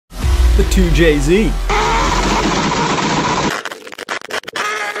The 2JZ.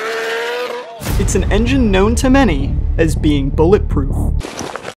 It's an engine known to many as being bulletproof.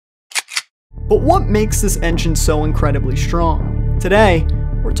 But what makes this engine so incredibly strong? Today,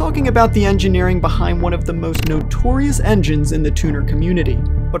 we're talking about the engineering behind one of the most notorious engines in the tuner community.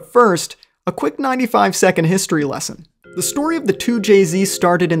 But first, a quick 95-second history lesson. The story of the 2JZ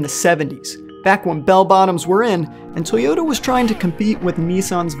started in the 70s, back when bell-bottoms were in, and Toyota was trying to compete with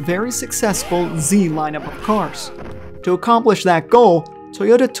Nissan's very successful Z lineup of cars. To accomplish that goal,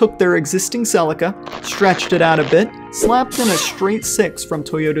 Toyota took their existing Celica, stretched it out a bit, slapped in a straight 6 from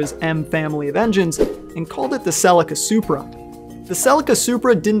Toyota's M family of engines, and called it the Celica Supra. The Celica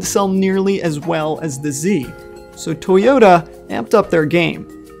Supra didn't sell nearly as well as the Z, so Toyota amped up their game.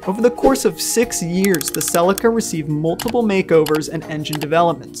 Over the course of 6 years, the Celica received multiple makeovers and engine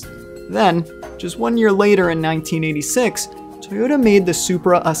developments. Then, just 1 year later in 1986, Toyota made the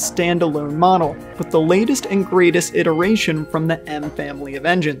Supra a standalone model, with the latest and greatest iteration from the M family of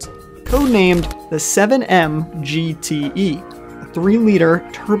engines, codenamed the 7M GTE, a 3-liter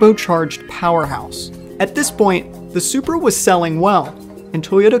turbocharged powerhouse. At this point, the Supra was selling well, and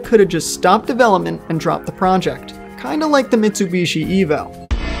Toyota could have just stopped development and dropped the project, kinda like the Mitsubishi Evo.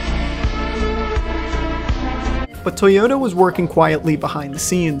 But Toyota was working quietly behind the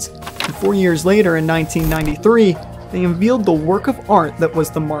scenes, and 4 years later in 1993, they unveiled the work of art that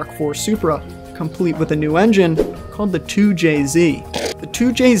was the Mark IV Supra, complete with a new engine called the 2JZ. The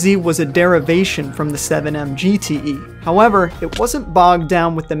 2JZ was a derivation from the 7M GTE. However, it wasn't bogged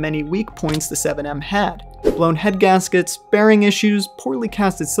down with the many weak points the 7M had. Blown head gaskets, bearing issues, poorly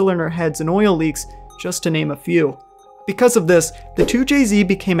casted cylinder heads, and oil leaks, just to name a few. Because of this, the 2JZ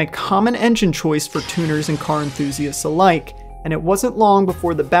became a common engine choice for tuners and car enthusiasts alike, and it wasn't long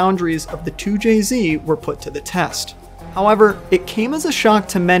before the boundaries of the 2JZ were put to the test. However, it came as a shock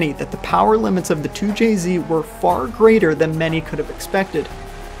to many that the power limits of the 2JZ were far greater than many could have expected.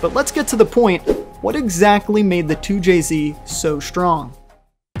 But let's get to the point. What exactly made the 2JZ so strong?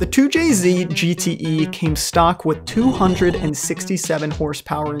 The 2JZ GTE came stock with 267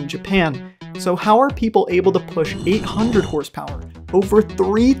 horsepower in Japan. So how are people able to push 800 horsepower, over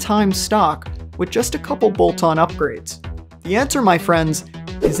 3 times stock, with just a couple bolt-on upgrades? The answer, my friends,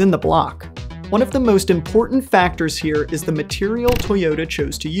 is in the block. One of the most important factors here is the material Toyota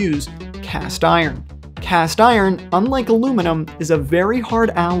chose to use, cast iron. Cast iron, unlike aluminum, is a very hard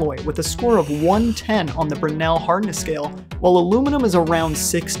alloy with a score of 110 on the Brinell hardness scale, while aluminum is around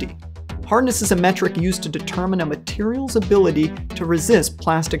 60. Hardness is a metric used to determine a material's ability to resist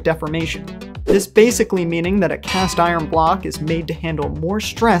plastic deformation. This basically meaning that a cast iron block is made to handle more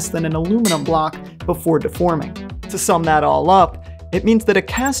stress than an aluminum block before deforming. To sum that all up, it means that a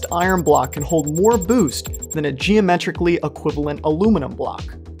cast iron block can hold more boost than a geometrically equivalent aluminum block.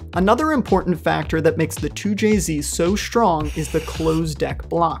 Another important factor that makes the 2JZ so strong is the closed deck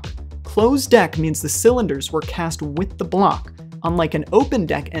block. Closed deck means the cylinders were cast with the block, unlike an open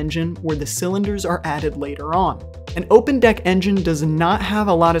deck engine where the cylinders are added later on. An open deck engine does not have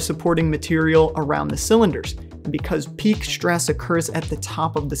a lot of supporting material around the cylinders, and because peak stress occurs at the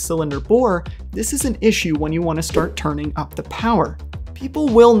top of the cylinder bore, this is an issue when you want to start turning up the power. People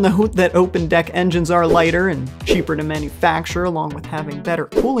will note that open deck engines are lighter and cheaper to manufacture along with having better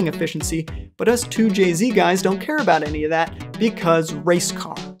cooling efficiency, but us 2JZ guys don't care about any of that because race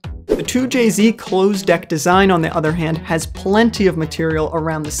car. The 2JZ closed deck design, on the other hand, has plenty of material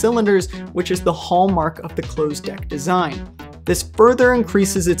around the cylinders, which is the hallmark of the closed deck design. This further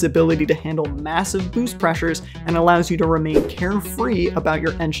increases its ability to handle massive boost pressures and allows you to remain carefree about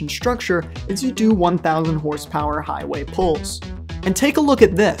your engine structure as you do 1000 horsepower highway pulls. And take a look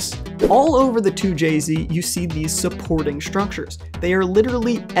at this. All over the 2JZ, you see these supporting structures. They are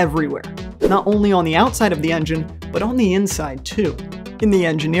literally everywhere, not only on the outside of the engine, but on the inside too. In the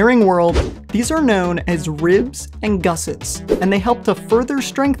engineering world, these are known as ribs and gussets, and they help to further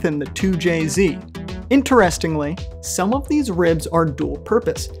strengthen the 2JZ. Interestingly, some of these ribs are dual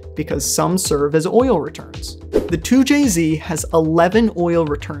purpose because some serve as oil returns. The 2JZ has 11 oil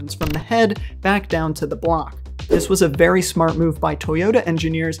returns from the head back down to the block. This was a very smart move by Toyota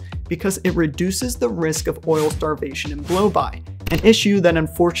engineers because it reduces the risk of oil starvation and blow-by, an issue that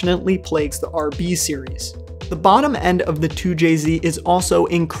unfortunately plagues the RB series. The bottom end of the 2JZ is also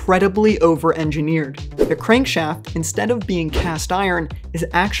incredibly over-engineered. The crankshaft, instead of being cast iron, is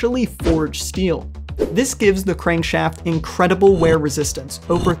actually forged steel. This gives the crankshaft incredible wear resistance,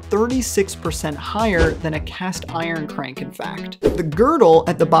 over 36% higher than a cast iron crank in fact. The girdle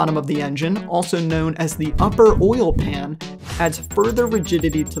at the bottom of the engine, also known as the upper oil pan, adds further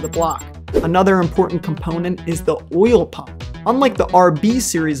rigidity to the block. Another important component is the oil pump. Unlike the RB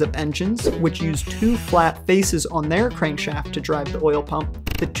series of engines, which use two flat faces on their crankshaft to drive the oil pump,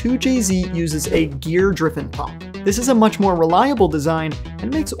 the 2JZ uses a gear-driven pump. This is a much more reliable design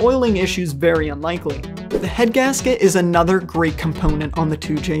and makes oiling issues very unlikely. The head gasket is another great component on the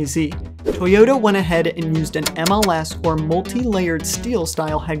 2JZ. Toyota went ahead and used an MLS or multi-layered steel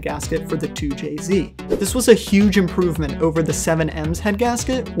style head gasket for the 2JZ. This was a huge improvement over the 7M's head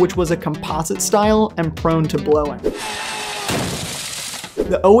gasket, which was a composite style and prone to blowing.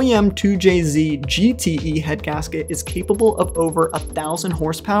 The OEM 2JZ GTE head gasket is capable of over 1,000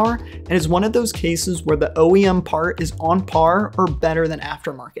 horsepower and is one of those cases where the OEM part is on par or better than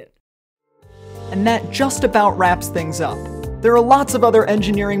aftermarket. And that just about wraps things up. There are lots of other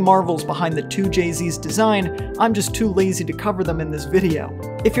engineering marvels behind the 2JZ's design, I'm just too lazy to cover them in this video.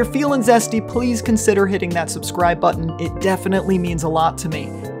 If you're feeling zesty, please consider hitting that subscribe button, it definitely means a lot to me.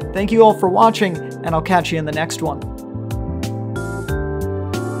 Thank you all for watching, and I'll catch you in the next one.